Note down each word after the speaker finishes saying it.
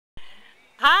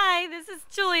Hi, this is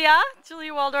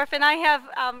Julia Waldorf, and I have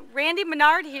Randy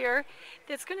Menard here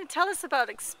that's going to tell us about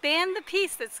Expand the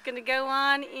Peace that's going to go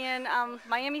on in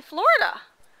Miami, Florida.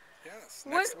 Yes,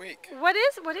 next week. What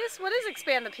is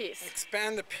Expand the Peace?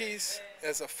 Expand the Peace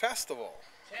is a festival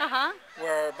Uh-huh.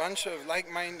 where a bunch of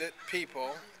like-minded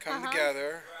people come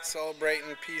together celebrating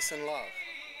peace and love.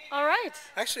 All right.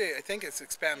 Actually, I think it's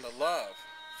Expand the Love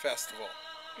Festival.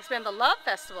 Expand the Love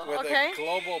Festival. With okay. a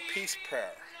global peace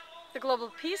prayer. The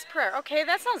Global Peace Prayer. Okay,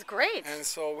 that sounds great. And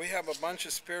so we have a bunch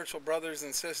of spiritual brothers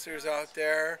and sisters out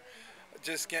there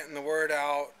just getting the word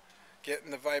out,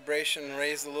 getting the vibration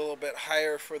raised a little bit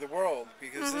higher for the world,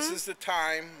 because this is the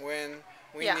time when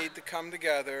we need to come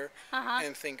together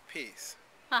and think peace.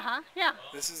 Yeah.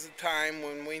 This is the time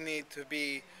when we need to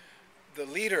be the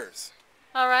leaders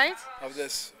All right. of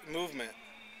this movement,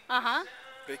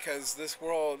 because this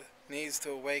world needs to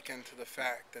awaken to the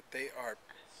fact that they are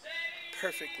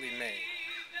perfectly made.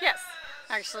 Yes,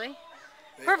 actually.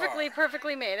 They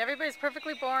Perfectly made. Everybody's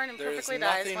perfectly born and perfectly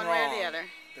dies one way or the other.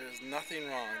 There's nothing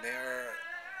wrong. They are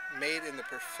made in the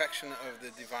perfection of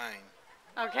the divine.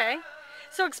 Okay.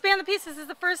 So Expand the Peace, this is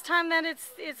the first time that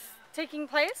it's taking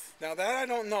place? Now that I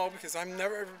don't know, because I've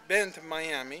never been to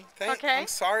Miami. I'm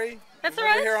sorry. That's I'm all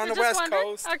right. over here on the West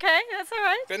Coast. Okay, that's all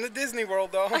right. Been to Disney World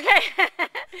though. Okay.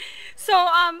 So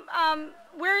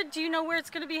where do you know where it's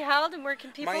going to be held, and where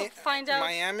can people find out?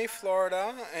 Miami,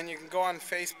 Florida, and you can go on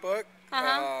Facebook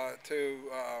to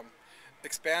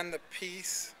Expand the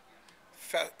Peace,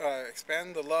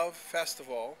 Expand the Love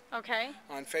Festival. Okay.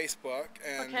 On Facebook,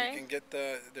 and you can get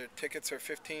the tickets are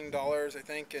 $15 I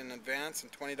think in advance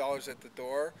and $20 at the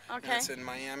door. Okay. And it's in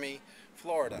Miami,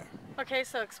 Florida. Okay,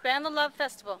 so Expand the Love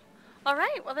Festival. All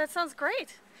right. Well, that sounds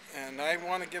great. And I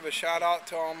want to give a shout out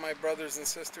to all my brothers and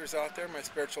sisters out there, my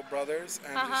spiritual brothers,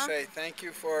 and just say thank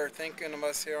you for thinking of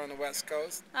us here on the West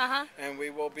Coast. And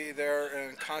we will be there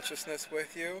in consciousness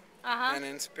with you and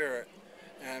in spirit.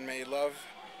 And may love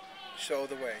show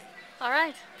the way. All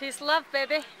right. Peace, love,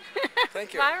 baby.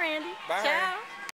 Thank you. Bye, Randy. Bye. Ciao.